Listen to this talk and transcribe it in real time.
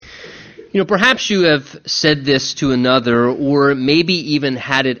Perhaps you have said this to another, or maybe even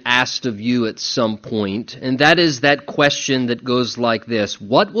had it asked of you at some point, and that is that question that goes like this: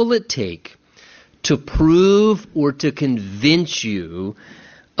 what will it take to prove or to convince you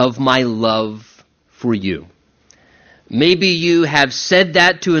of my love for you? Maybe you have said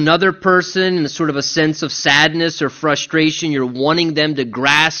that to another person in sort of a sense of sadness or frustration. You're wanting them to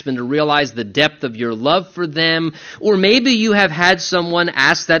grasp and to realize the depth of your love for them. Or maybe you have had someone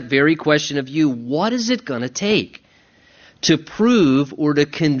ask that very question of you: what is it going to take to prove or to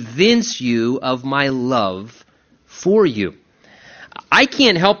convince you of my love for you? I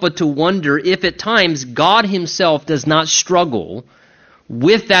can't help but to wonder if at times God himself does not struggle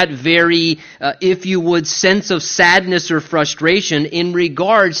with that very, if you would, sense of sadness or frustration in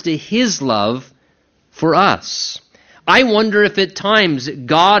regards to his love for us. I wonder if at times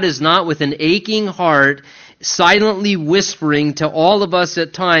God is not with an aching heart silently whispering to all of us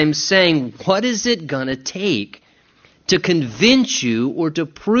at times saying, what is it going to take to convince you or to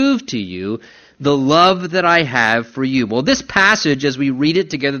prove to you the love that I have for you? Well, this passage, as we read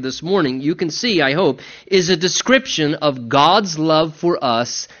it together this morning, you can see, I hope, is a description of God's love for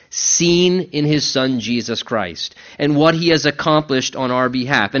us seen in his Son, Jesus Christ, and what he has accomplished on our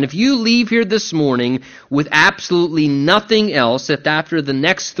behalf. And if you leave here this morning with absolutely nothing else, if after the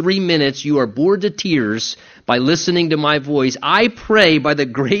next 3 minutes you are bored to tears by listening to my voice, I pray by the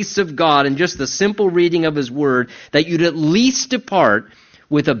grace of God and just the simple reading of his word that you'd at least depart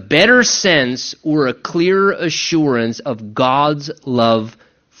with a better sense or a clearer assurance of God's love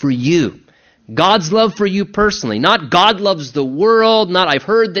for you. God's love for you personally. Not God loves the world, not I've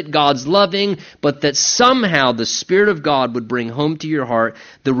heard that God's loving, but that somehow the Spirit of God would bring home to your heart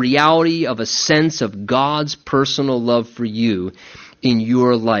the reality of a sense of God's personal love for you in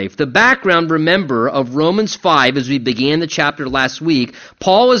your life. The background, remember, of Romans 5, as we began the chapter last week,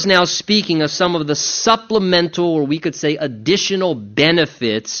 Paul is now speaking of some of the supplemental, or we could say additional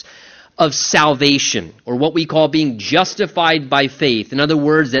benefits of salvation, or what we call being justified by faith. In other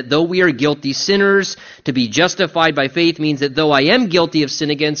words, that though we are guilty sinners, to be justified by faith means that though I am guilty of sin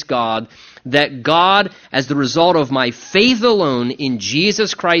against God, that God, as the result of my faith alone in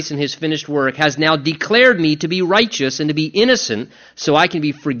Jesus Christ and his finished work, has now declared me to be righteous and to be innocent, so I can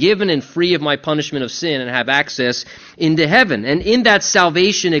be forgiven and free of my punishment of sin and have access into heaven. And in that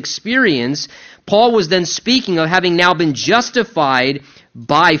salvation experience, Paul was then speaking of having now been justified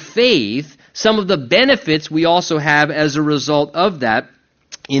by faith, some of the benefits we also have as a result of that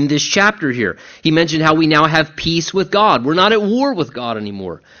in this chapter here. He mentioned how we now have peace with God. We're not at war with God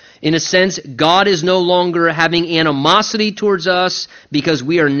anymore. In a sense, God is no longer having animosity towards us because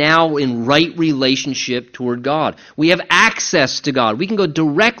we are now in right relationship toward God. We have access to God. We can go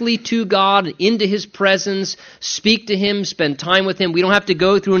directly to God, into his presence, speak to him, spend time with him. We don't have to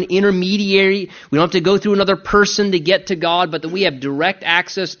go through an intermediary. We don't have to go through another person to get to God, but that we have direct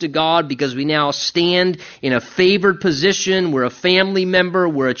access to God because we now stand in a favored position. We're a family member.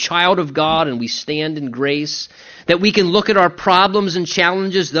 We're a child of God, and we stand in grace. That we can look at our problems and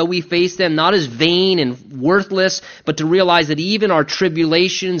challenges, though we face them, not as vain and worthless, but to realize that even our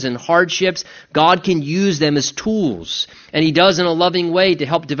tribulations and hardships, God can use them as tools. And he does in a loving way to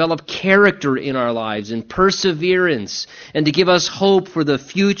help develop character in our lives and perseverance and to give us hope for the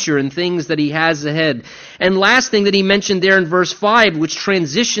future and things that he has ahead. And last thing that he mentioned there in verse 5, which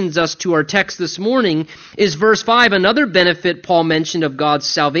transitions us to our text this morning, is verse 5. Another benefit Paul mentioned of God's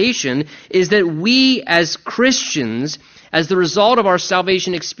salvation is that we as Christians, as the result of our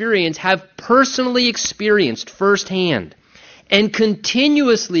salvation experience, have personally experienced firsthand and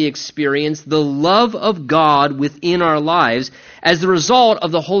continuously experienced the love of God within our lives as the result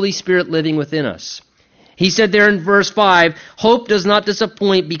of the Holy Spirit living within us. He said there in verse 5, hope does not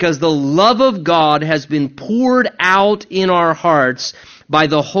disappoint because the love of God has been poured out in our hearts by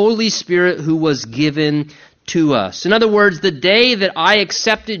the Holy Spirit who was given to us. In other words, the day that I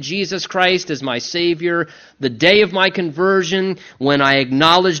accepted Jesus Christ as my Savior, the day of my conversion, when I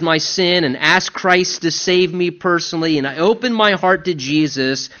acknowledged my sin and asked Christ to save me personally, and I opened my heart to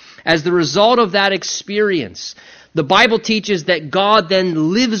Jesus, as the result of that experience, the Bible teaches that God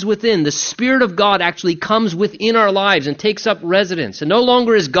then lives within. The Spirit of God actually comes within our lives and takes up residence. And no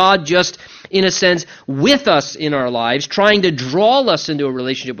longer is God just, in a sense, with us in our lives, trying to draw us into a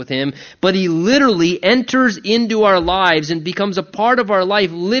relationship with him, but he literally enters into our lives and becomes a part of our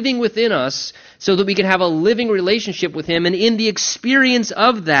life, living within us so that we can have a living relationship with him. And in the experience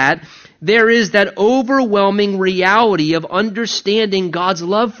of that, there is that overwhelming reality of understanding God's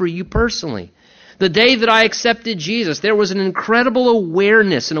love for you personally. The day that I accepted Jesus, there was an incredible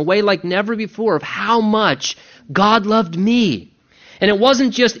awareness in a way like never before of how much God loved me. And it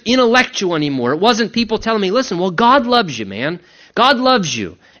wasn't just intellectual anymore. It wasn't people telling me, listen, well, God loves you, man. God loves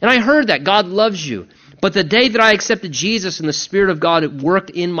you. And I heard that. God loves you. But the day that I accepted Jesus and the Spirit of God worked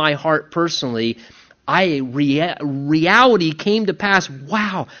in my heart personally, reality came to pass.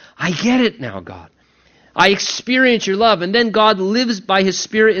 Wow, I get it now, God. I experience your love. And then God lives by His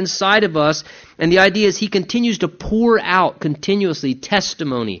Spirit inside of us. And the idea is He continues to pour out continuously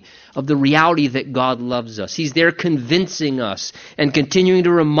testimony of the reality that God loves us. He's there convincing us and continuing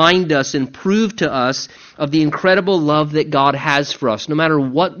to remind us and prove to us of the incredible love that God has for us, no matter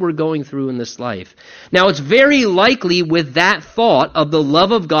what we're going through in this life. Now, it's very likely with that thought of the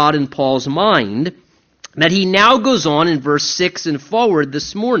love of God in Paul's mind that he now goes on in verse 6 and forward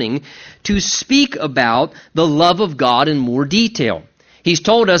this morning to speak about the love of God in more detail. He's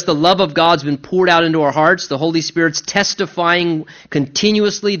told us the love of God's been poured out into our hearts. The Holy Spirit's testifying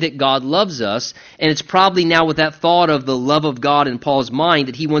continuously that God loves us. And it's probably now with that thought of the love of God in Paul's mind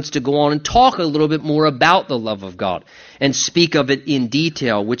that he wants to go on and talk a little bit more about the love of God and speak of it in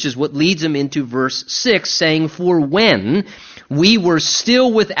detail, which is what leads him into verse 6, saying, "For when we were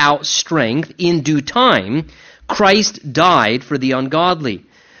still without strength, in due time, Christ died for the ungodly."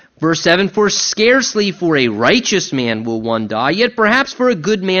 Verse 7, "For scarcely for a righteous man will one die, yet perhaps for a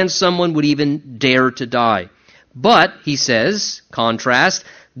good man someone would even dare to die. But," he says, contrast,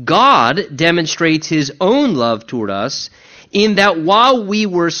 "God demonstrates His own love toward us in that while we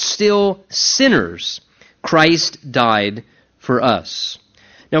were still sinners, Christ died for us."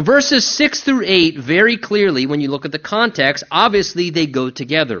 Now, verses 6 through 8, very clearly, when you look at the context, obviously they go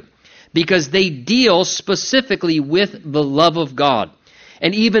together because they deal specifically with the love of God.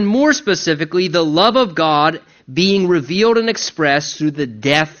 And even more specifically, the love of God being revealed and expressed through the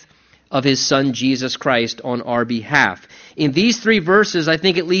death of His Son, Jesus Christ, on our behalf. In these three verses, I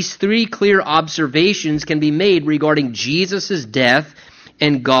think at least three clear observations can be made regarding Jesus' death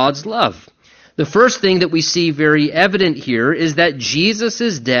and God's love. The first thing that we see very evident here is that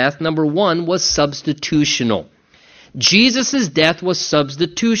Jesus' death, number one, was substitutional. Jesus' death was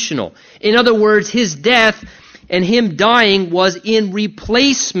substitutional. In other words, His death and Him dying was in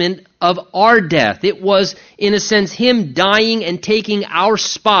replacement of our death. It was, in a sense, Him dying and taking our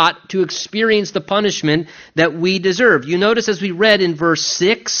spot to experience the punishment that we deserve. You notice as we read in verse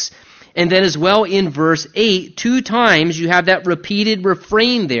 6, and then as well in verse 8, 2 times you have that repeated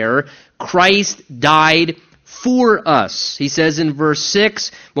refrain there, Christ died for us. He says in verse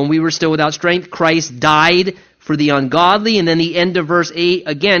 6, when we were still without strength, Christ died for the ungodly. And then the end of verse 8,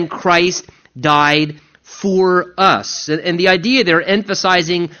 again, Christ died for us. And the idea there,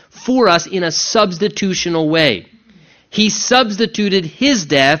 emphasizing for us in a substitutional way. He substituted His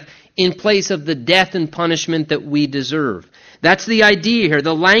death in place of the death and punishment that we deserve. That's the idea here.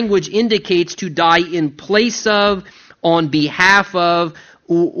 The language indicates to die in place of, on behalf of,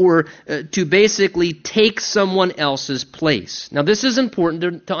 or to basically take someone else's place. Now, this is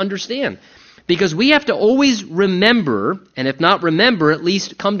important to understand because we have to always remember, and if not remember, at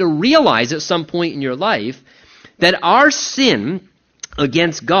least come to realize at some point in your life, that our sin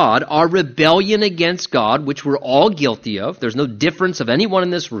against God, our rebellion against God, which we're all guilty of. There's no difference of anyone in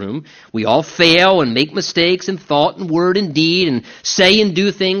this room. We all fail and make mistakes in thought and word and deed and say and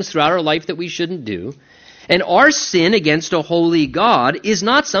do things throughout our life that we shouldn't do. And our sin against a holy God is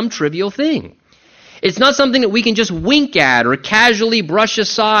not some trivial thing. It's not something that we can just wink at or casually brush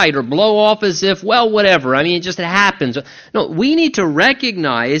aside or blow off as if, well, whatever. I mean, it just happens. No, we need to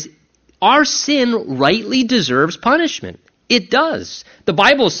recognize our sin rightly deserves punishment. It does. The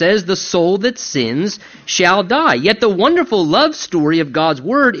Bible says the soul that sins shall die. Yet the wonderful love story of God's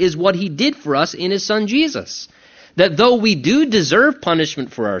Word is what He did for us in His Son Jesus. That though we do deserve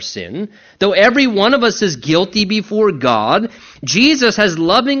punishment for our sin, though every one of us is guilty before God, Jesus has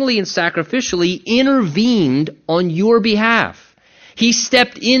lovingly and sacrificially intervened on your behalf. He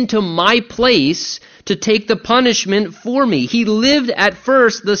stepped into my place to take the punishment for me. He lived at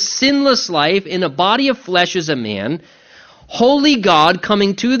first the sinless life in a body of flesh as a man, holy God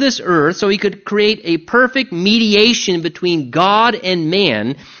coming to this earth so He could create a perfect mediation between God and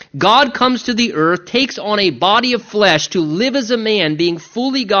man. God comes to the earth, takes on a body of flesh to live as a man, being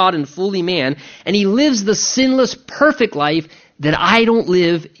fully God and fully man, and He lives the sinless, perfect life that I don't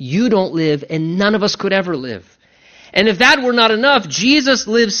live, you don't live, and none of us could ever live. And if that were not enough, Jesus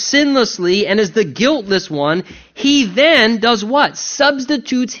lives sinlessly and is the guiltless one. He then does what?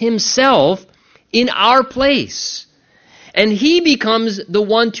 Substitutes Himself in our place. And He becomes the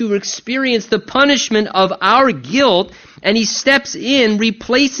one to experience the punishment of our guilt, and He steps in,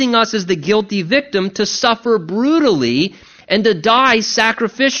 replacing us as the guilty victim to suffer brutally and to die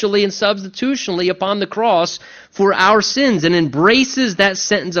sacrificially and substitutionally upon the cross for our sins, and embraces that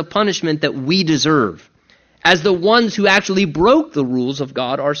sentence of punishment that we deserve as the ones who actually broke the rules of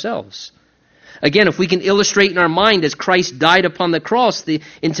God ourselves. Again, if we can illustrate in our mind as Christ died upon the cross,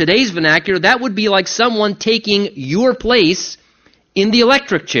 in today's vernacular, that would be like someone taking your place in the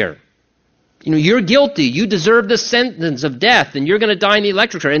electric chair. You're guilty. You deserve the sentence of death, and you're going to die in the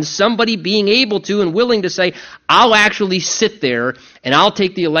electric chair. And somebody being able to and willing to say, I'll actually sit there, and I'll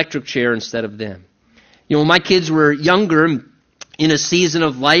take the electric chair instead of them. When my kids were younger, in a season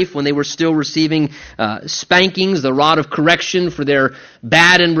of life when they were still receiving spankings, the rod of correction for their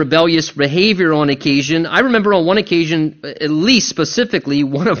bad and rebellious behavior on occasion. I remember on one occasion, at least specifically,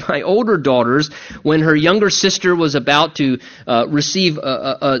 one of my older daughters, when her younger sister was about to receive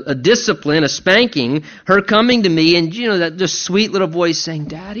a discipline, a spanking, her coming to me and, that just sweet little voice saying,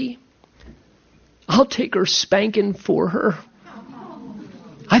 Daddy, I'll take her spanking for her.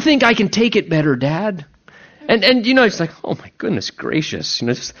 I think I can take it better, Dad. And it's like, oh my goodness gracious, I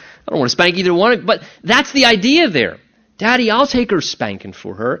don't want to spank either one, but that's the idea there. Daddy, I'll take her spanking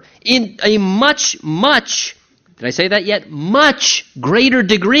for her in a much, did I say that yet? Much greater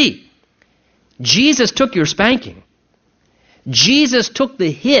degree. Jesus took your spanking. Jesus took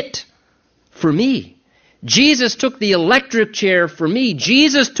the hit for me. Jesus took the electric chair for me.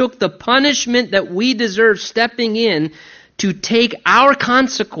 Jesus took the punishment that we deserve, stepping in to take our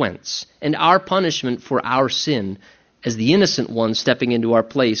consequence and our punishment for our sin as the innocent one stepping into our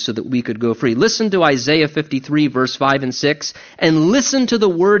place so that we could go free. Listen to Isaiah 53, verse 5 and 6, and listen to the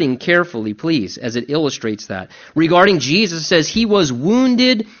wording carefully, please, as it illustrates that. Regarding Jesus, it says, He was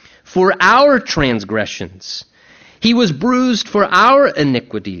wounded for our transgressions. He was bruised for our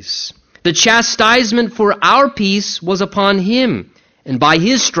iniquities. The chastisement for our peace was upon Him, and by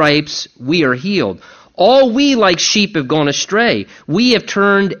His stripes we are healed. All we like sheep have gone astray. We have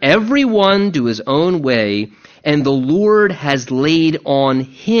turned every one to his own way, and the Lord has laid on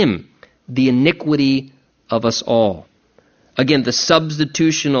Him the iniquity of us all. Again, the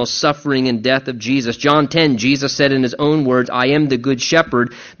substitutional suffering and death of Jesus. John 10, Jesus said in His own words, I am the good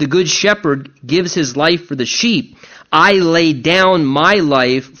shepherd. The good shepherd gives his life for the sheep. I lay down my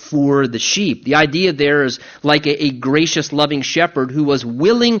life for the sheep. The idea there is like a gracious, loving shepherd who was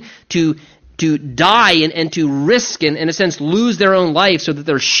willing to die and to risk and, in a sense, lose their own life so that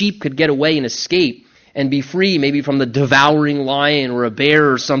their sheep could get away and escape and be free, maybe from the devouring lion or a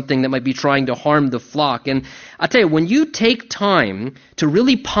bear or something that might be trying to harm the flock. And I tell you, when you take time to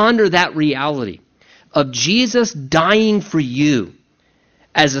really ponder that reality of Jesus dying for you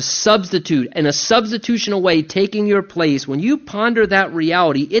as a substitute, in a substitutional way, taking your place, when you ponder that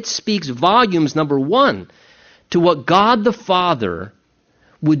reality, it speaks volumes, number one, to what God the Father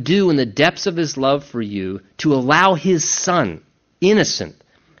would do in the depths of His love for you to allow His Son, innocent,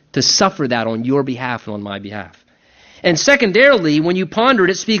 to suffer that on your behalf and on my behalf. And secondarily, when you ponder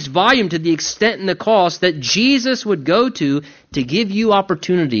it, it speaks volume to the extent and the cost that Jesus would go to give you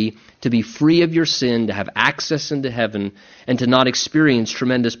opportunity to be free of your sin, to have access into heaven, and to not experience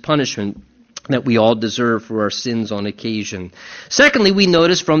tremendous punishment that we all deserve for our sins on occasion. Secondly, we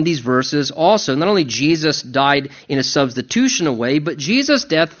notice from these verses also, not only Jesus died in a substitutional way, but Jesus'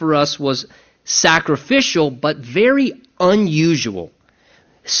 death for us was sacrificial but very unusual.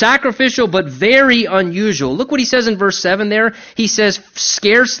 Sacrificial but very unusual. Look what he says in verse 7 there. He says,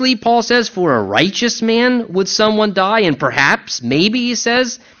 scarcely, Paul says, for a righteous man would someone die, and perhaps, maybe, he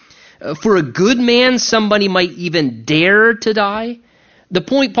says, for a good man somebody might even dare to die. The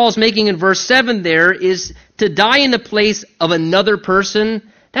point Paul's making in verse 7 there is to die in the place of another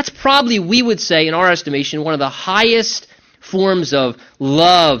person. That's probably, we would say, in our estimation, one of the highest forms of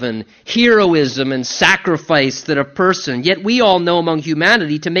love and heroism and sacrifice that a person, yet we all know among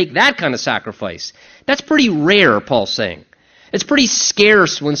humanity, to make that kind of sacrifice. That's pretty rare, Paul's saying. It's pretty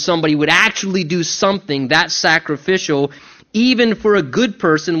scarce when somebody would actually do something that sacrificial, even for a good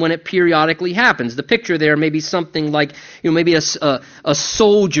person, when it periodically happens. The picture there may be something like, maybe a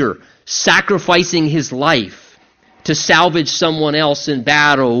soldier sacrificing his life to salvage someone else in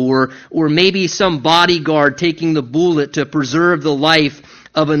battle, or maybe some bodyguard taking the bullet to preserve the life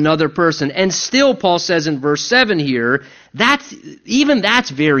of another person. And still, Paul says in verse 7 here, that's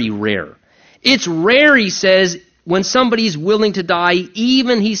very rare. It's rare, he says, when somebody's willing to die,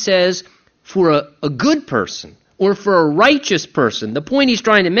 even, he says, for a good person or for a righteous person. The point he's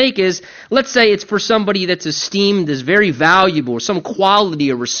trying to make is, let's say it's for somebody that's esteemed as very valuable, or some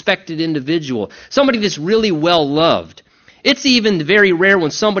quality, a respected individual, somebody that's really well-loved. It's even very rare when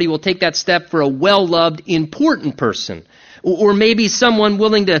somebody will take that step for a well-loved, important person. Or maybe someone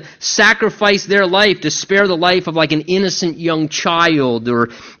willing to sacrifice their life to spare the life of like an innocent young child, or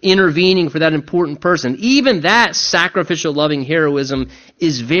intervening for that important person. Even that sacrificial loving heroism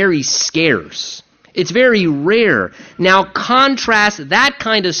is very scarce. It's very rare. Now contrast that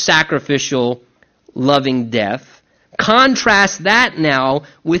kind of sacrificial loving death. Contrast that now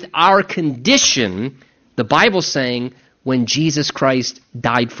with our condition, the Bible's saying, when Jesus Christ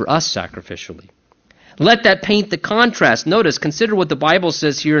died for us sacrificially. Let that paint the contrast. Notice, consider what the Bible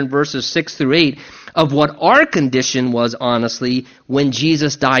says here in verses 6 through 8 of what our condition was, honestly, when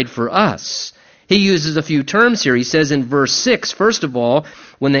Jesus died for us. He uses a few terms here. He says in verse 6, first of all,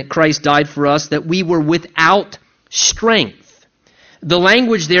 when that Christ died for us, that we were without strength. The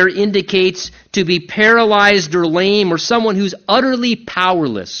language there indicates to be paralyzed or lame, or someone who's utterly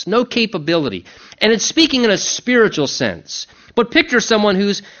powerless, no capability. And it's speaking in a spiritual sense. But picture someone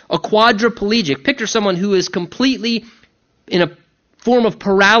who's a quadriplegic. Picture someone who is completely in a form of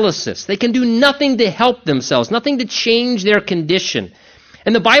paralysis. They can do nothing to help themselves, nothing to change their condition.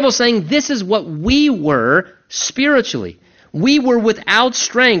 And the Bible's saying this is what we were spiritually. We were without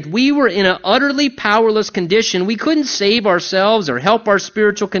strength. We were in an utterly powerless condition. We couldn't save ourselves or help our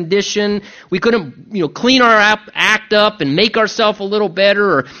spiritual condition. We couldn't, clean our act up and make ourselves a little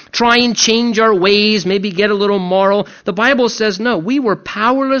better, or try and change our ways, maybe get a little moral. The Bible says no, we were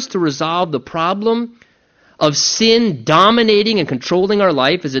powerless to resolve the problem of sin dominating and controlling our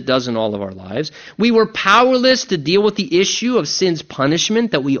life as it does in all of our lives. We were powerless to deal with the issue of sin's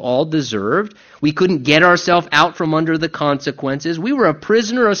punishment that we all deserved. We couldn't get ourselves out from under the consequences. We were a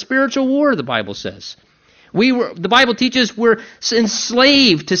prisoner of spiritual war, the Bible says. The Bible teaches we're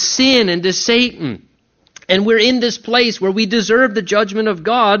enslaved to sin and to Satan. And we're in this place where we deserve the judgment of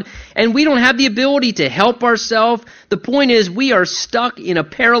God, and we don't have the ability to help ourselves. The point is, we are stuck in a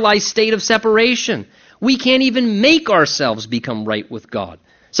paralyzed state of separation. We can't even make ourselves become right with God.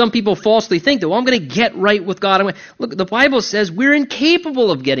 Some people falsely think that, I'm going to get right with God. Look, the Bible says we're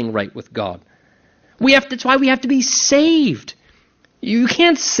incapable of getting right with God. That's why we have to be saved. You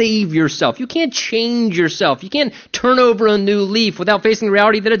can't save yourself. You can't change yourself. You can't turn over a new leaf without facing the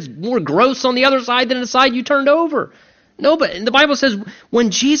reality that it's more gross on the other side than the side you turned over. No, but the Bible says when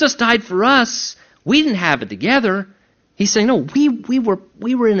Jesus died for us, we didn't have it together. He's saying, no, we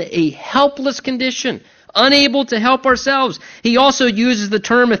were in a helpless condition, unable to help ourselves. He also uses the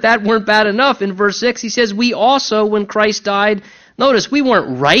term, if that weren't bad enough, in verse 6, he says, we also, when Christ died, notice, we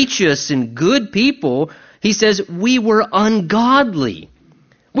weren't righteous and good people. He says, we were ungodly.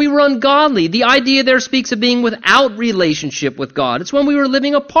 We were ungodly. The idea there speaks of being without relationship with God. It's when we were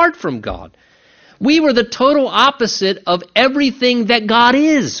living apart from God. We were the total opposite of everything that God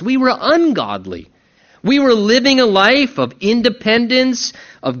is. We were ungodly. We were living a life of independence,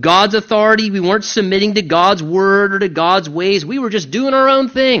 of God's authority. We weren't submitting to God's word or to God's ways. We were just doing our own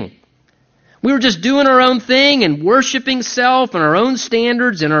thing. We were just doing our own thing and worshiping self and our own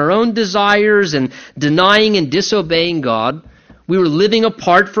standards and our own desires and denying and disobeying God. We were living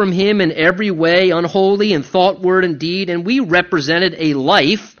apart from Him in every way, unholy in thought, word, and deed, and we represented a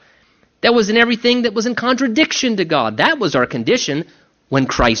life that was in everything that was in contradiction to God. That was our condition when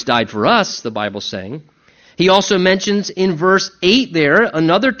Christ died for us, the Bible's saying. He also mentions in verse 8 there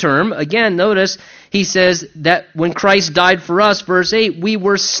another term. Again, notice he says that when Christ died for us, verse 8, we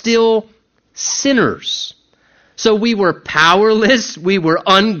were still sinners. So we were powerless, we were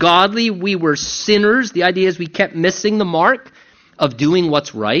ungodly, we were sinners. The idea is we kept missing the mark of doing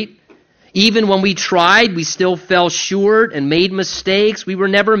what's right. Even when we tried, we still fell short and made mistakes. We were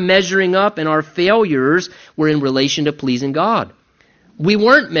never measuring up, and our failures were in relation to pleasing God. We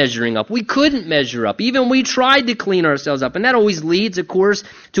weren't measuring up. We couldn't measure up. Even we tried to clean ourselves up. And that always leads, of course,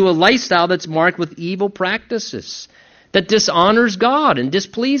 to a lifestyle that's marked with evil practices that dishonors God and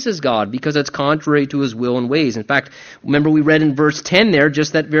displeases God because it's contrary to His will and ways. In fact, remember we read in verse 10 there,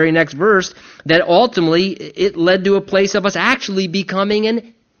 just that very next verse, that ultimately it led to a place of us actually becoming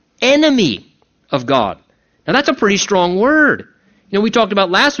an enemy of God. Now that's a pretty strong word. We talked about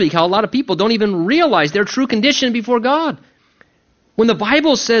last week how a lot of people don't even realize their true condition before God. When the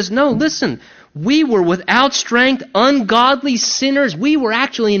Bible says, no, listen, we were without strength, ungodly sinners. We were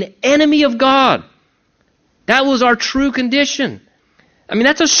actually an enemy of God. That was our true condition.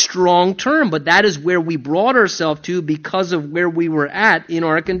 That's a strong term, but that is where we brought ourselves to because of where we were at in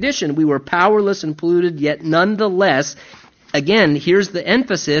our condition. We were powerless and polluted, yet nonetheless, again, here's the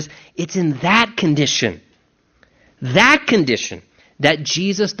emphasis, it's in that condition that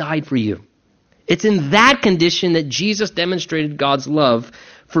Jesus died for you. It's in that condition that Jesus demonstrated God's love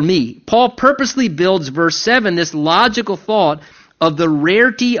for me. Paul purposely builds verse 7, this logical thought of the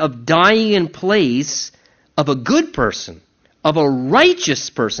rarity of dying in place of a good person, of a righteous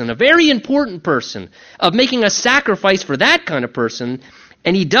person, a very important person, of making a sacrifice for that kind of person.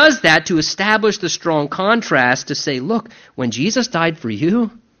 And he does that to establish the strong contrast to say, look, when Jesus died for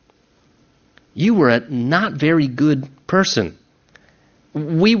you, you were a not very good person.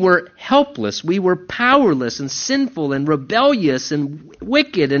 We were helpless, we were powerless and sinful and rebellious and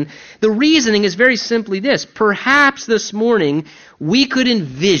wicked. And the reasoning is very simply this. Perhaps this morning we could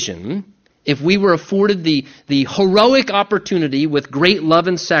envision, if we were afforded the heroic opportunity with great love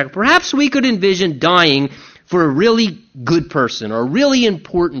and sacrifice, perhaps we could envision dying for a really good person or a really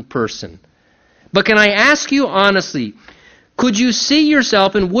important person. But can I ask you honestly, could you see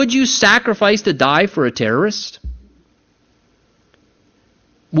yourself and would you sacrifice to die for a terrorist?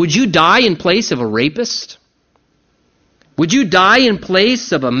 Would you die in place of a rapist? Would you die in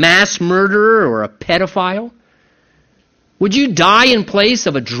place of a mass murderer or a pedophile? Would you die in place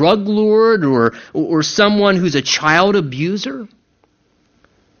of a drug lord or someone who's a child abuser?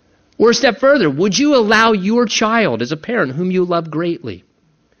 Or a step further, would you allow your child, as a parent whom you love greatly,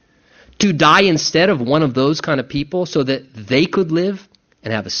 to die instead of one of those kind of people so that they could live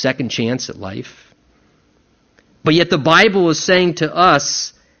and have a second chance at life? But yet the Bible is saying to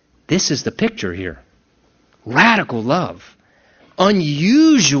us, this is the picture here. Radical love.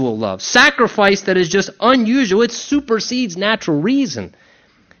 Unusual love. Sacrifice that is just unusual. It supersedes natural reason.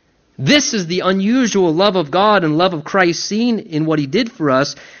 This is the unusual love of God and love of Christ seen in what he did for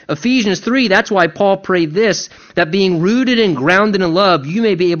us. Ephesians 3, that's why Paul prayed this, that being rooted and grounded in love, you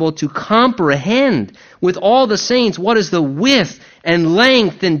may be able to comprehend with all the saints what is the width and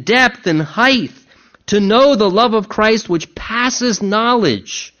length and depth and height, to know the love of Christ which passes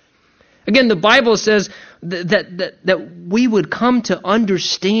knowledge. Again, the Bible says that we would come to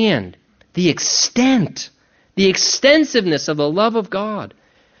understand the extent, the extensiveness of the love of God.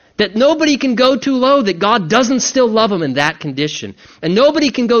 That nobody can go too low, that God doesn't still love them in that condition. And nobody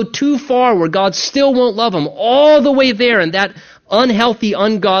can go too far where God still won't love them all the way there in that unhealthy,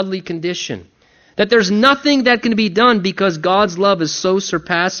 ungodly condition. That there's nothing that can be done because God's love is so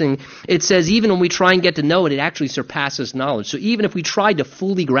surpassing. It says even when we try and get to know it, it actually surpasses knowledge. So even if we tried to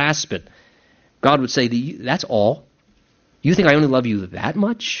fully grasp it, God would say, that's all? You think I only love you that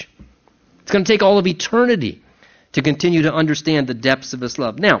much? It's going to take all of eternity to continue to understand the depths of his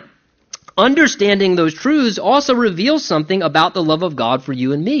love. Now, understanding those truths also reveals something about the love of God for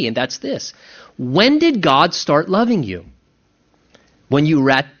you and me, and that's this. When did God start loving you? When you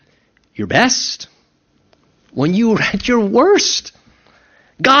were at your best? When you were at your worst?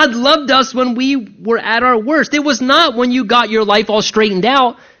 God loved us when we were at our worst. It was not when you got your life all straightened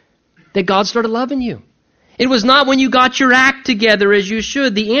out that God started loving you. It was not when you got your act together as you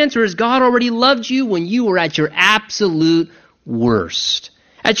should. The answer is God already loved you when you were at your absolute worst.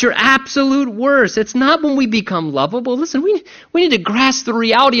 At your absolute worst. It's not when we become lovable. Listen, we need to grasp the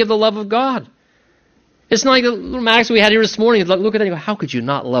reality of the love of God. It's not like the little Max we had here this morning. Look at that and go, how could you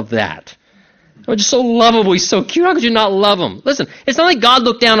not love that? Oh, just so lovable. He's so cute. How could you not love him? Listen, it's not like God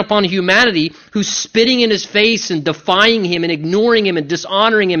looked down upon humanity who's spitting in his face and defying him and ignoring him and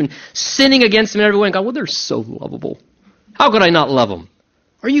dishonoring him and sinning against him in every way. And God, well, they're so lovable. How could I not love them?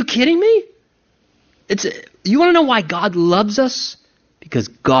 Are you kidding me? You want to know why God loves us? Because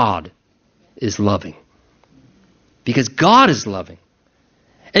God is loving. Because God is loving.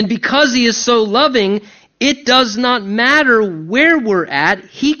 And because he is so loving, it does not matter where we're at,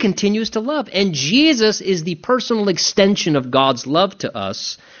 he continues to love. And Jesus is the personal extension of God's love to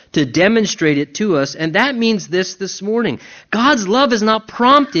us to demonstrate it to us. And that means this morning. God's love is not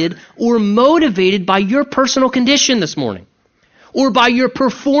prompted or motivated by your personal condition this morning, or by your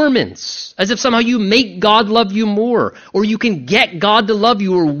performance, as if somehow you make God love you more, or you can get God to love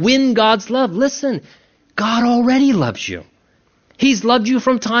you or win God's love. Listen, God already loves you. He's loved you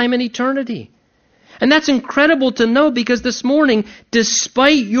from time and eternity. And that's incredible to know, because this morning,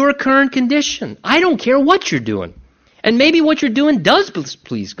 despite your current condition, I don't care what you're doing. And maybe what you're doing does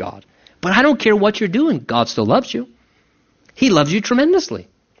please God. But I don't care what you're doing. God still loves you. He loves you tremendously.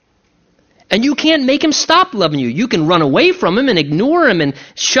 And you can't make him stop loving you. You can run away from him and ignore him and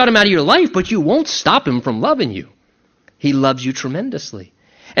shut him out of your life, but you won't stop him from loving you. He loves you tremendously.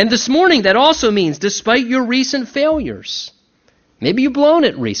 And this morning, that also means, despite your recent failures, maybe you've blown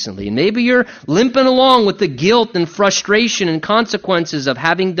it recently, and maybe you're limping along with the guilt and frustration and consequences of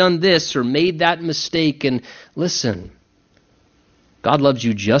having done this or made that mistake. And listen, God loves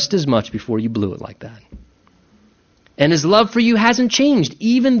you just as much before you blew it like that. And his love for you hasn't changed,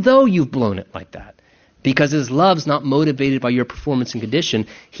 even though you've blown it like that. Because his love's not motivated by your performance and condition.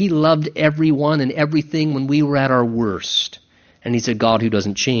 He loved everyone and everything when we were at our worst. And he's a God who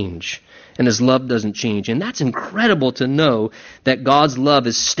doesn't change. And his love doesn't change. And that's incredible to know that God's love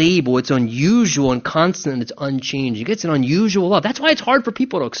is stable, it's unusual and constant, and it's unchanging. It's an unusual love. That's why it's hard for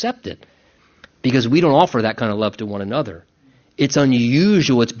people to accept it. Because we don't offer that kind of love to one another. It's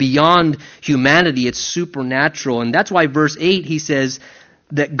unusual. It's beyond humanity. It's supernatural. And that's why verse 8, he says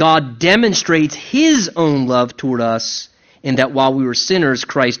that God demonstrates his own love toward us in that while we were sinners,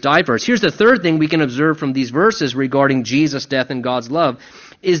 Christ died for us. Here's the third thing we can observe from these verses regarding Jesus' death and God's love,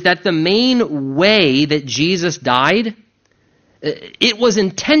 is that the main way that Jesus died, it was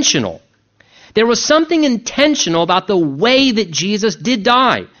intentional. There was something intentional about the way that Jesus did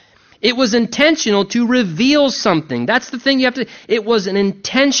die. It was intentional to reveal something. That's the thing you have to... It was an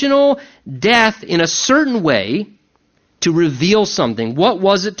intentional death in a certain way to reveal something. What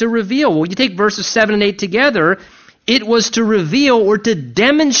was it to reveal? Well, you take verses 7 and 8 together, it was to reveal or to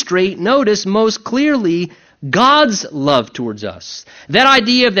demonstrate, notice most clearly, God's love towards us. That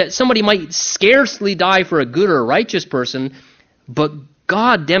idea that somebody might scarcely die for a good or a righteous person, but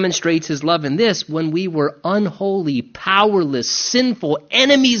God demonstrates his love in this: when we were unholy, powerless, sinful,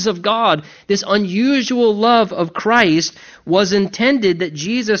 enemies of God, this unusual love of Christ was intended that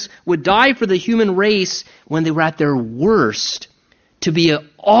Jesus would die for the human race when they were at their worst, to be an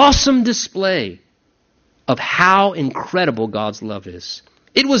awesome display of how incredible God's love is.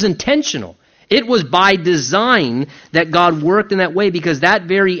 It was intentional. It was by design that God worked in that way, because that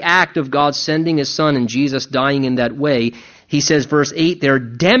very act of God sending his Son and Jesus dying in that way, he says, verse 8 there,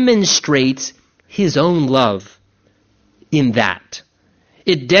 demonstrates his own love in that.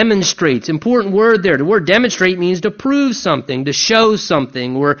 It demonstrates, important word there. The word demonstrate means to prove something, to show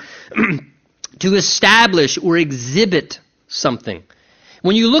something, or to establish or exhibit something.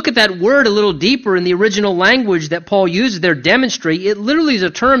 When you look at that word a little deeper in the original language that Paul uses there, demonstrate, it literally is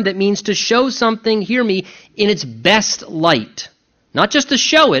a term that means to show something, hear me, in its best light. Not just to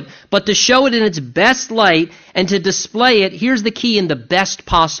show it, but to show it in its best light and to display it, here's the key, in the best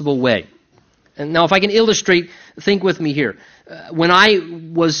possible way. And now if I can illustrate, think with me here. When I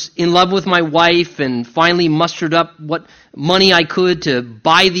was in love with my wife and finally mustered up what money I could to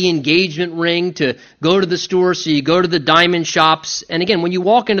buy the engagement ring, to go to the store, so you go to the diamond shops. And again, when you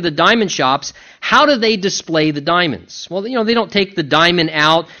walk into the diamond shops, how do they display the diamonds? Well, they don't take the diamond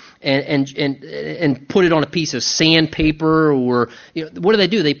out and put it on a piece of sandpaper, or what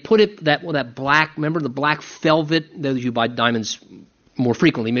do? They put it that black, remember the black velvet? Those who buy diamonds more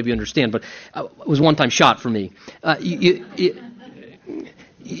frequently maybe understand, but it was one-time shot for me. You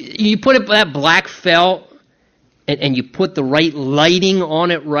put it that black felt, and you put the right lighting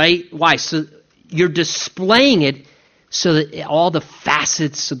on it, right? Why? So you're displaying it so that all the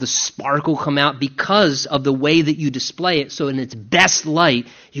facets of the sparkle come out because of the way that you display it. So in its best light,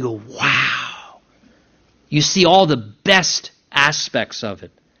 you go, wow. You see all the best aspects of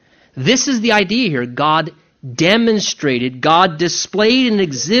it. This is the idea here. God demonstrated, God displayed and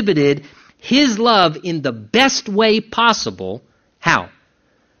exhibited his love in the best way possible. How?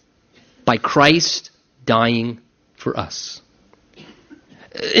 By Christ dying for us.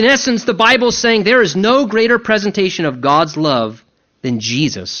 In essence, the Bible is saying there is no greater presentation of God's love than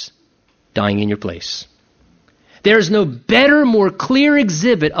Jesus dying in your place. There is no better, more clear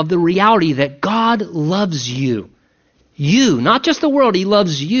exhibit of the reality that God loves you. You, not just the world, he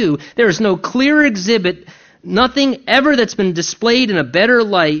loves you. There is no clearer exhibit, nothing ever that's been displayed in a better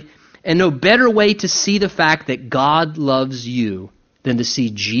light, and no better way to see the fact that God loves you than to see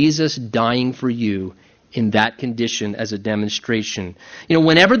Jesus dying for you in that condition as a demonstration.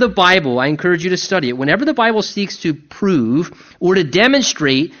 Whenever the Bible, I encourage you to study it, whenever the Bible seeks to prove or to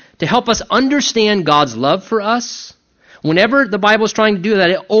demonstrate, to help us understand God's love for us, whenever the Bible is trying to do that,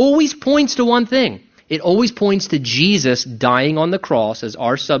 it always points to one thing. It always points to Jesus dying on the cross as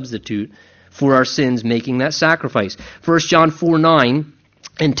our substitute for our sins, making that sacrifice. 1 John 4:9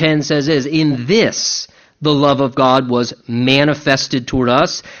 and 10 says this, in this the love of God was manifested toward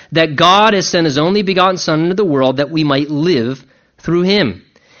us, that God has sent his only begotten Son into the world that we might live through him.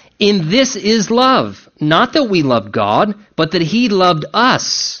 In this is love, not that we loved God, but that he loved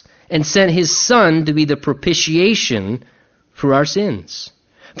us and sent his Son to be the propitiation for our sins.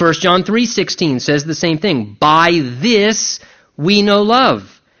 1 John 3:16 says the same thing. By this we know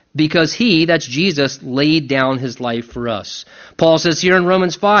love, because he, that's Jesus, laid down his life for us. Paul says here in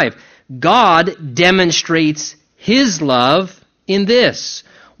Romans 5, God demonstrates his love in this.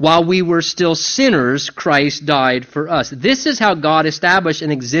 While we were still sinners, Christ died for us. This is how God established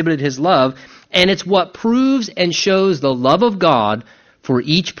and exhibited his love, and it's what proves and shows the love of God for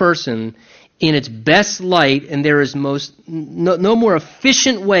each person in its best light, and there is no more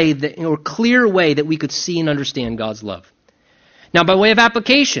efficient way or clear way that we could see and understand God's love. Now, by way of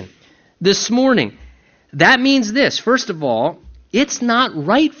application, this morning, that means this. First of all, it's not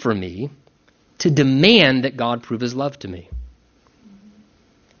right for me to demand that God prove his love to me.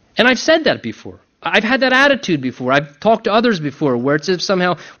 And I've said that before. I've had that attitude before. I've talked to others before where it's as if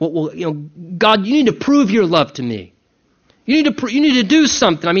somehow, God, you need to prove your love to me. You need to do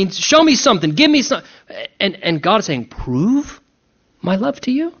something. I mean, show me something. Give me something. And God is saying, prove my love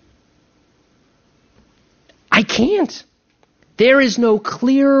to you? I can't. There is no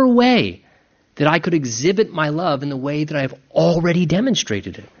clearer way that I could exhibit my love in the way that I have already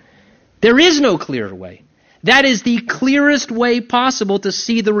demonstrated it. There is no clearer way. That is the clearest way possible to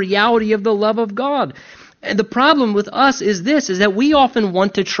see the reality of the love of God. And the problem with us is this, is that we often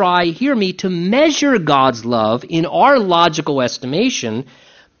want to try, hear me, to measure God's love in our logical estimation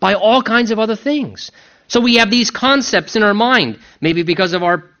by all kinds of other things. So we have these concepts in our mind, maybe because of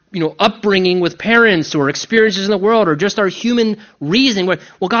our upbringing with parents or experiences in the world or just our human reasoning. Where,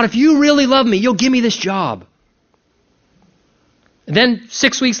 well, God, if you really love me, you'll give me this job. And then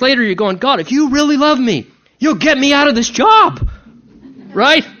 6 weeks later, you're going, God, if you really love me, you'll get me out of this job.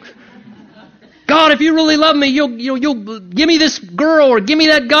 Right? God, if you really love me, you'll give me this girl or give me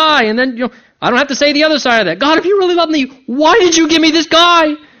that guy. And then I don't have to say the other side of that. God, if you really love me, why did you give me this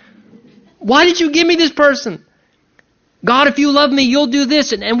guy? Why did you give me this person? God, if you love me, you'll do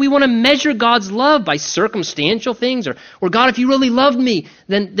this. And we want to measure God's love by circumstantial things. Or God, if you really loved me,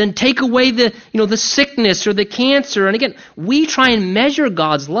 then take away the sickness or the cancer. And again, we try and measure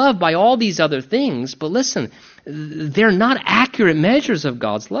God's love by all these other things. But listen, they're not accurate measures of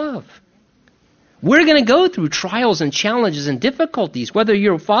God's love. We're going to go through trials and challenges and difficulties. Whether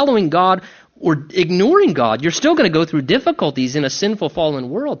you're following God or ignoring God, you're still going to go through difficulties in a sinful,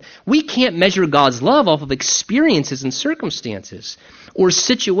 fallen world. We can't measure God's love off of experiences and circumstances or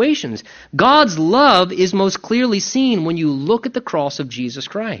situations. God's love is most clearly seen when you look at the cross of Jesus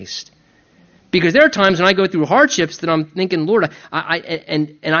Christ. Because there are times when I go through hardships that I'm thinking, Lord,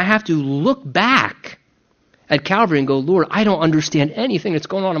 I have to look back at Calvary and go, Lord, I don't understand anything that's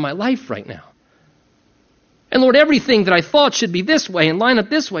going on in my life right now. And Lord, everything that I thought should be this way and line up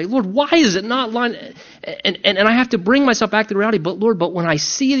this way, Lord, why is it not line? And I have to bring myself back to the reality. But Lord, when I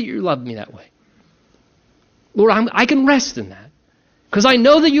see that you love me that way, Lord, I can rest in that. Because I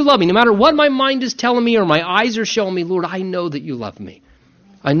know that you love me. No matter what my mind is telling me or my eyes are showing me, Lord, I know that you love me.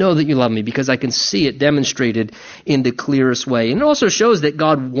 I know that you love me because I can see it demonstrated in the clearest way. And it also shows that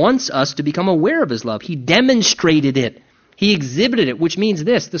God wants us to become aware of his love. He demonstrated it. He exhibited it, which means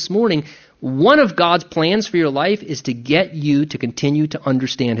this morning, one of God's plans for your life is to get you to continue to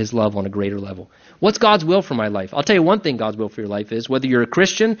understand his love on a greater level. What's God's will for my life? I'll tell you one thing God's will for your life is, whether you're a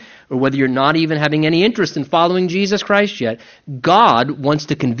Christian or whether you're not even having any interest in following Jesus Christ yet, God wants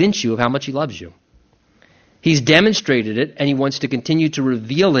to convince you of how much he loves you. He's demonstrated it, and he wants to continue to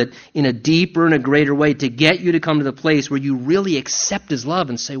reveal it in a deeper and a greater way to get you to come to the place where you really accept his love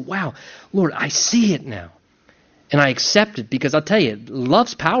and say, wow, Lord, I see it now. And I accept it because I'll tell you,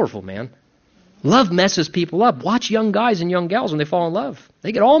 love's powerful, man. Love messes people up. Watch young guys and young gals when they fall in love.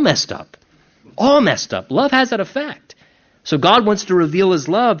 They get all messed up. All messed up. Love has that effect. So God wants to reveal his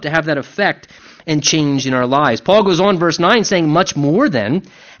love to have that effect and change in our lives. Paul goes on, verse 9, saying, much more then,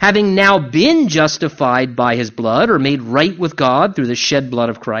 having now been justified by his blood, or made right with God through the shed blood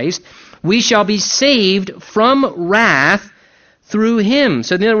of Christ, we shall be saved from wrath through him.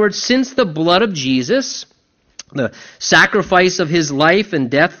 So in other words, since the blood of Jesus, the sacrifice of his life and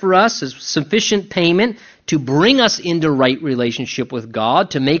death for us, is sufficient payment to bring us into right relationship with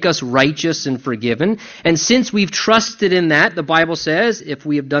God, to make us righteous and forgiven. And since we've trusted in that, the Bible says, if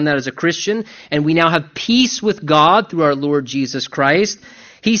we have done that as a Christian, and we now have peace with God through our Lord Jesus Christ,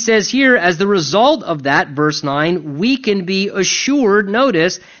 he says here, as the result of that, verse 9, we can be assured,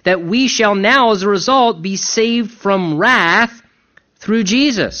 notice, that we shall now, as a result, be saved from wrath through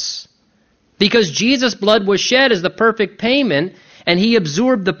Jesus. Because Jesus' blood was shed as the perfect payment, and he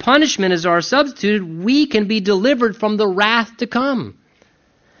absorbed the punishment as our substitute, we can be delivered from the wrath to come.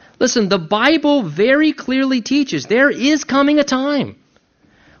 Listen, the Bible very clearly teaches there is coming a time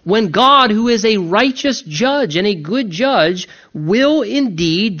when God, who is a righteous judge and a good judge, will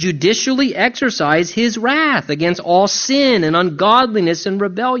indeed judicially exercise his wrath against all sin and ungodliness and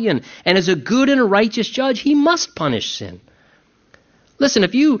rebellion. And as a good and a righteous judge, he must punish sin. Listen,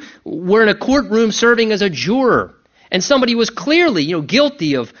 if you were in a courtroom serving as a juror and somebody was clearly,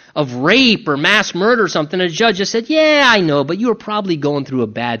 guilty of rape or mass murder or something, and a judge just said, yeah, I know, but you were probably going through a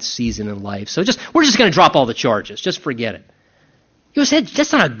bad season in life, so we're just going to drop all the charges. Just forget it. You said,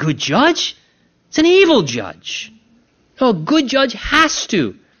 that's not a good judge. It's an evil judge. No, a good judge has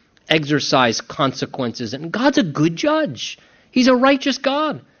to exercise consequences, and God's a good judge. He's a righteous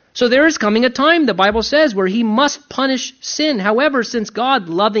God. So there is coming a time, the Bible says, where he must punish sin. However, since God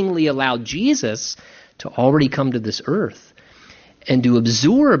lovingly allowed Jesus to already come to this earth and to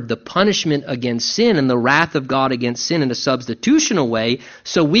absorb the punishment against sin and the wrath of God against sin in a substitutional way,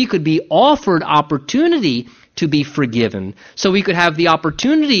 so we could be offered opportunity to be forgiven, so we could have the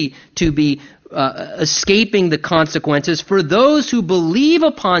opportunity to be escaping the consequences for those who believe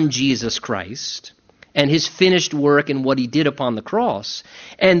upon Jesus Christ and his finished work and what he did upon the cross,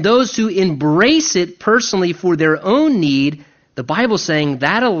 and those who embrace it personally for their own need. The Bible's saying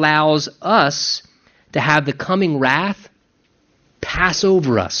that allows us to have the coming wrath pass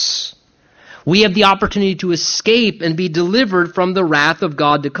over us. We have the opportunity to escape and be delivered from the wrath of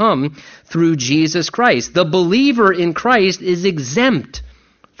God to come through Jesus Christ. The believer in Christ is exempt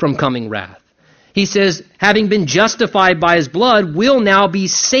from coming wrath. He says, having been justified by his blood, will now be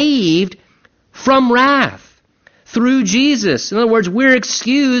saved from wrath through Jesus. In other words, we're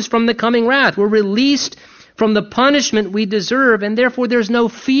excused from the coming wrath. We're released from the punishment we deserve, and therefore there's no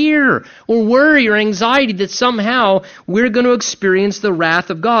fear or worry or anxiety that somehow we're going to experience the wrath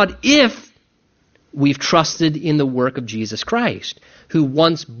of God if we've trusted in the work of Jesus Christ, who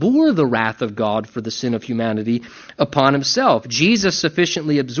once bore the wrath of God for the sin of humanity upon himself. Jesus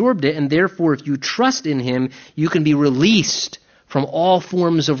sufficiently absorbed it, and therefore if you trust in him, you can be released from all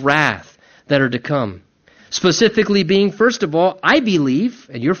forms of wrath that are to come. Specifically being, first of all, I believe,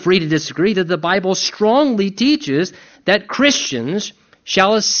 and you're free to disagree, that the Bible strongly teaches that Christians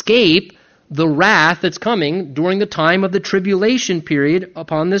shall escape the wrath that's coming during the time of the tribulation period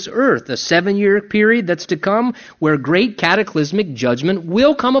upon this earth, a 7-year period that's to come where great cataclysmic judgment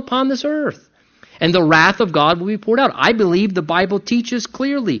will come upon this earth. And the wrath of God will be poured out. I believe the Bible teaches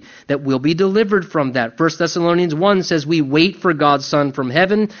clearly that we'll be delivered from that. 1 Thessalonians 1 says we wait for God's Son from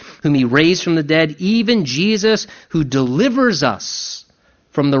heaven, whom he raised from the dead, even Jesus, who delivers us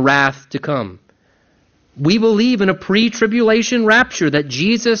from the wrath to come. We believe in a pre-tribulation rapture, that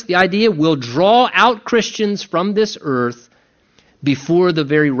Jesus, the idea, will draw out Christians from this earth before the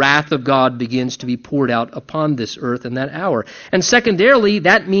very wrath of God begins to be poured out upon this earth in that hour. And secondarily,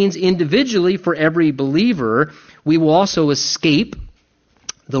 that means individually for every believer, we will also escape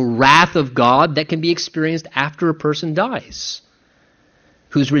the wrath of God that can be experienced after a person dies,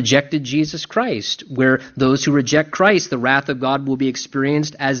 who's rejected Jesus Christ, where those who reject Christ, the wrath of God will be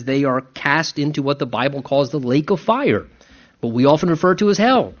experienced as they are cast into what the Bible calls the lake of fire, what we often refer to as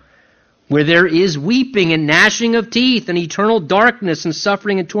hell, where there is weeping and gnashing of teeth and eternal darkness and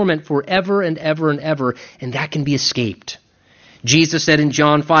suffering and torment forever and ever and ever, and that can be escaped. Jesus said in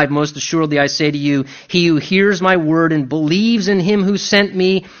John 5, most assuredly I say to you, he who hears my word and believes in him who sent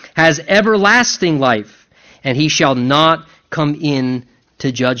me has everlasting life, and he shall not come in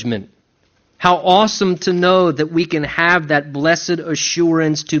to judgment. How awesome to know that we can have that blessed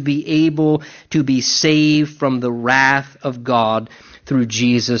assurance to be able to be saved from the wrath of God through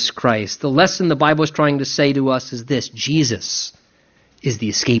Jesus Christ. The lesson the Bible is trying to say to us is this: Jesus is the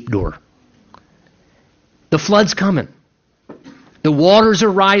escape door. The flood's coming. The waters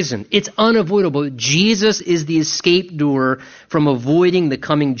are rising. It's unavoidable. Jesus is the escape door from avoiding the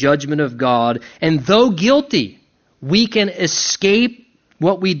coming judgment of God. And though guilty, we can escape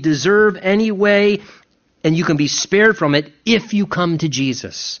what we deserve anyway, and you can be spared from it if you come to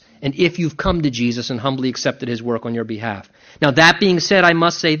Jesus, and if you've come to Jesus and humbly accepted his work on your behalf. Now, that being said, I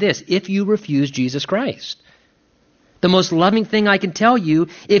must say this: if you refuse Jesus Christ, the most loving thing I can tell you,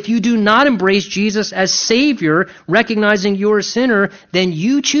 if you do not embrace Jesus as Savior, recognizing you're a sinner, then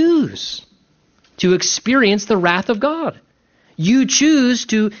you choose to experience the wrath of God. You choose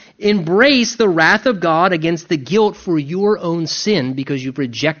to embrace the wrath of God against the guilt for your own sin because you've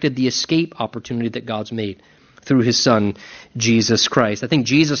rejected the escape opportunity that God's made through his Son, Jesus Christ. I think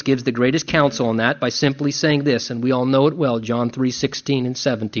Jesus gives the greatest counsel on that by simply saying this, and we all know it well, John 3:16 and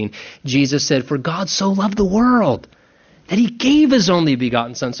 17. Jesus said, "For God so loved the world that he gave his only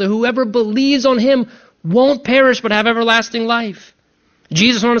begotten Son, so whoever believes on him won't perish but have everlasting life."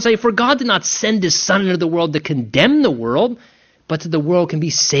 Jesus wanted to say, "For God did not send his Son into the world to condemn the world, but that the world can be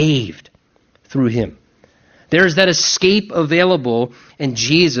saved through him." There's that escape available, and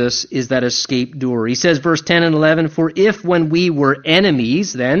Jesus is that escape door. He says, verse 10 and 11, "For if when we were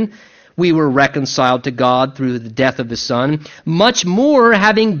enemies, then we were reconciled to God through the death of his Son, much more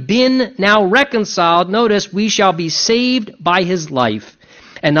having been now reconciled, notice, we shall be saved by his life.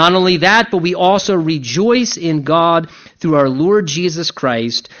 And not only that, but we also rejoice in God through our Lord Jesus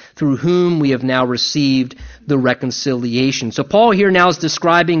Christ, through whom we have now received the reconciliation." So Paul here now is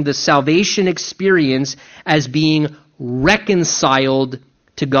describing the salvation experience as being reconciled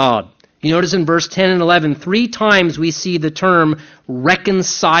to God. You notice in verse 10 and 11, 3 times we see the term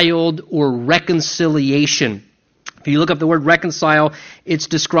reconciled or reconciliation. If you look up the word reconcile, it's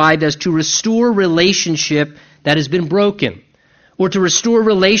described as to restore relationship that has been broken, or to restore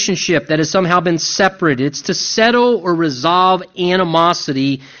relationship that has somehow been separated. It's to settle or resolve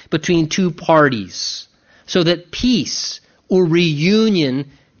animosity between two parties so that peace or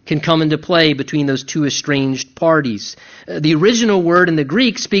reunion can come into play between those two estranged parties. The original word in the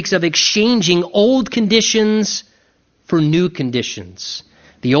Greek speaks of exchanging old conditions for new conditions.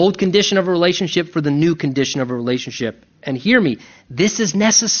 The old condition of a relationship for the new condition of a relationship. And hear me, this is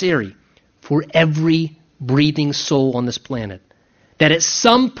necessary for every breathing soul on this planet. That at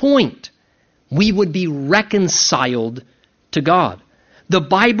some point we would be reconciled to God. The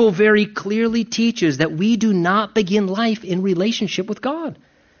Bible very clearly teaches that we do not begin life in relationship with God.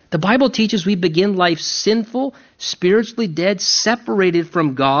 The Bible teaches we begin life sinful, spiritually dead, separated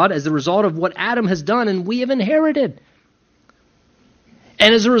from God as a result of what Adam has done and we have inherited.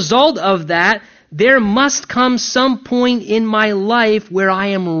 And as a result of that, there must come some point in my life where I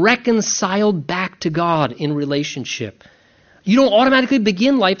am reconciled back to God in relationship. You don't automatically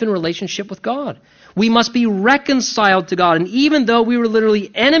begin life in relationship with God. We must be reconciled to God. And even though we were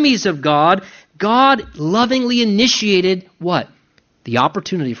literally enemies of God, God lovingly initiated what? The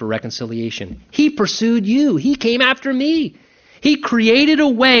opportunity for reconciliation. He pursued you. He came after me. He created a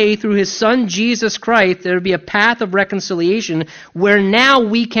way through His Son, Jesus Christ, there would be a path of reconciliation where now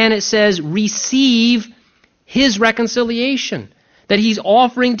we can, it says, receive His reconciliation that He's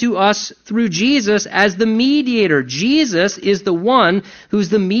offering to us through Jesus as the mediator. Jesus is the one who's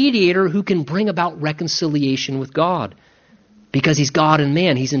the mediator who can bring about reconciliation with God because He's God and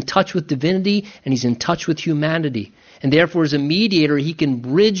man. He's in touch with divinity and He's in touch with humanity. And therefore, as a mediator, He can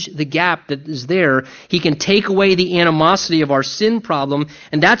bridge the gap that is there. He can take away the animosity of our sin problem.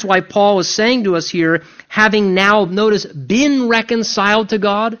 And that's why Paul is saying to us here, having now, notice, been reconciled to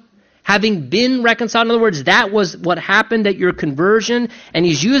God, having been reconciled. In other words, that was what happened at your conversion. And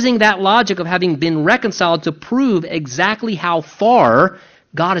he's using that logic of having been reconciled to prove exactly how far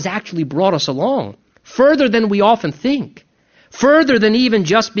God has actually brought us along. Further than we often think. Further than even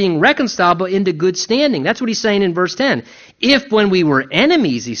just being reconciled, but into good standing. That's what he's saying in verse 10. If when we were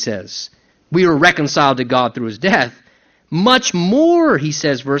enemies, he says, we were reconciled to God through His death, much more, he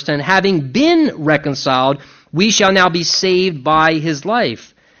says, verse 10, having been reconciled, we shall now be saved by His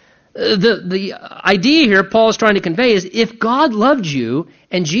life. The idea here Paul is trying to convey is if God loved you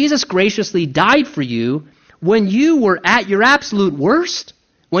and Jesus graciously died for you when you were at your absolute worst,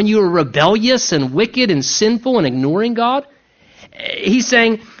 when you were rebellious and wicked and sinful and ignoring God, he's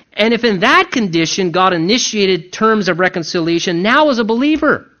saying, and if in that condition God initiated terms of reconciliation, now as a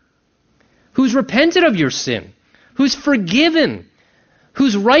believer who's repented of your sin, who's forgiven,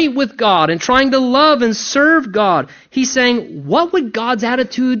 who's right with God and trying to love and serve God, he's saying, what would God's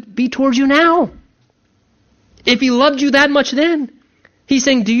attitude be towards you now? If He loved you that much then. He's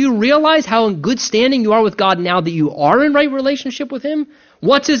saying, do you realize how in good standing you are with God now that you are in right relationship with Him?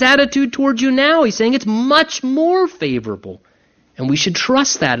 What's His attitude towards you now? He's saying it's much more favorable. And we should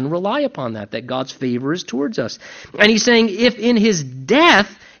trust that and rely upon that God's favor is towards us. And he's saying if in His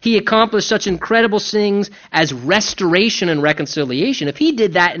death He accomplished such incredible things as restoration and reconciliation, if He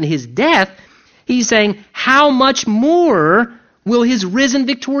did that in His death, he's saying how much more will His risen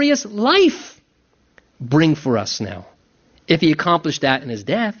victorious life bring for us now if He accomplished that in His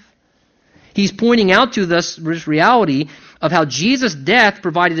death? He's pointing out to us this reality of how Jesus' death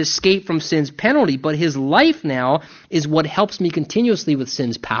provided escape from sin's penalty, but His life now is what helps me continuously with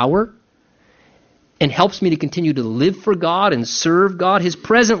sin's power and helps me to continue to live for God and serve God. His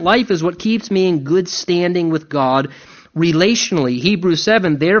present life is what keeps me in good standing with God relationally. Hebrews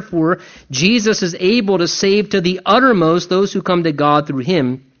 7, therefore, Jesus is able to save to the uttermost those who come to God through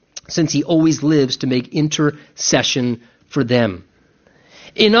Him, since He always lives to make intercession for them.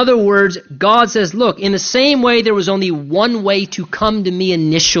 In other words, God says, look, in the same way there was only one way to come to me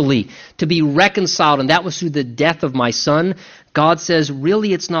initially, to be reconciled, and that was through the death of my Son. God says,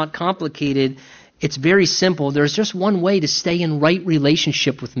 really, it's not complicated. It's very simple. There's just one way to stay in right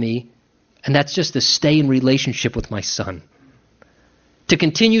relationship with me, and that's just to stay in relationship with my Son. To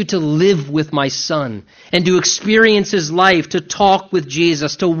continue to live with my Son and to experience His life, to talk with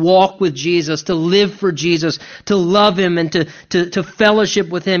Jesus, to walk with Jesus, to live for Jesus, to love Him and to fellowship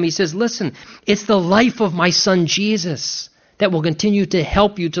with Him. He says, listen, it's the life of my Son Jesus that will continue to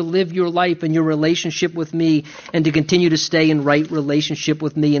help you to live your life and your relationship with me and to continue to stay in right relationship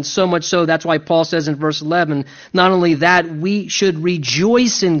with me. And so much so, that's why Paul says in verse 11, not only that, we should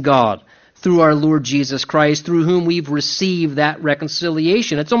rejoice in God through our Lord Jesus Christ, through whom we've received that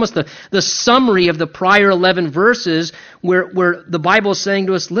reconciliation. It's almost the summary of the prior 11 verses where the Bible is saying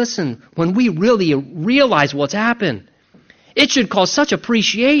to us, listen, when we really realize what's happened, it should cause such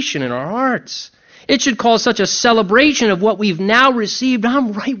appreciation in our hearts. It should cause such a celebration of what we've now received.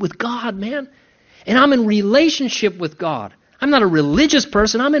 I'm right with God, man. And I'm in relationship with God. I'm not a religious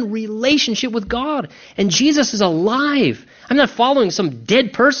person. I'm in relationship with God. And Jesus is alive. I'm not following some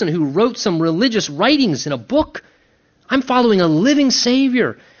dead person who wrote some religious writings in a book. I'm following a living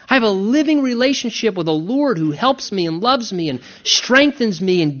Savior. I have a living relationship with a Lord who helps me and loves me and strengthens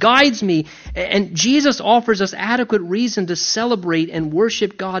me and guides me. And Jesus offers us adequate reason to celebrate and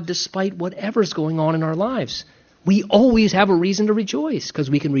worship God despite whatever's going on in our lives. We always have a reason to rejoice because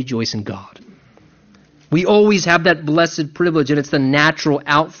we can rejoice in God. We always have that blessed privilege, and it's the natural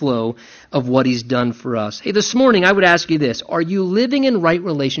outflow of what He's done for us. Hey, this morning I would ask you this. Are you living in right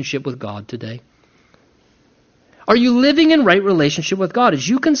relationship with God today? Are you living in right relationship with God? As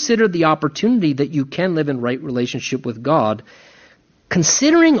you consider the opportunity that you can live in right relationship with God,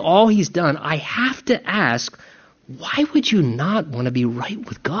 considering all He's done, I have to ask, why would you not want to be right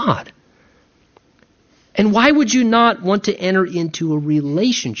with God? And why would you not want to enter into a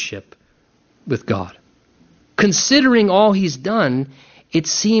relationship with God? Considering all He's done, it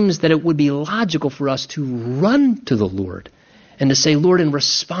seems that it would be logical for us to run to the Lord and to say, Lord, in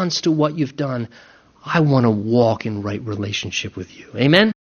response to what You've done, I want to walk in right relationship with You. Amen?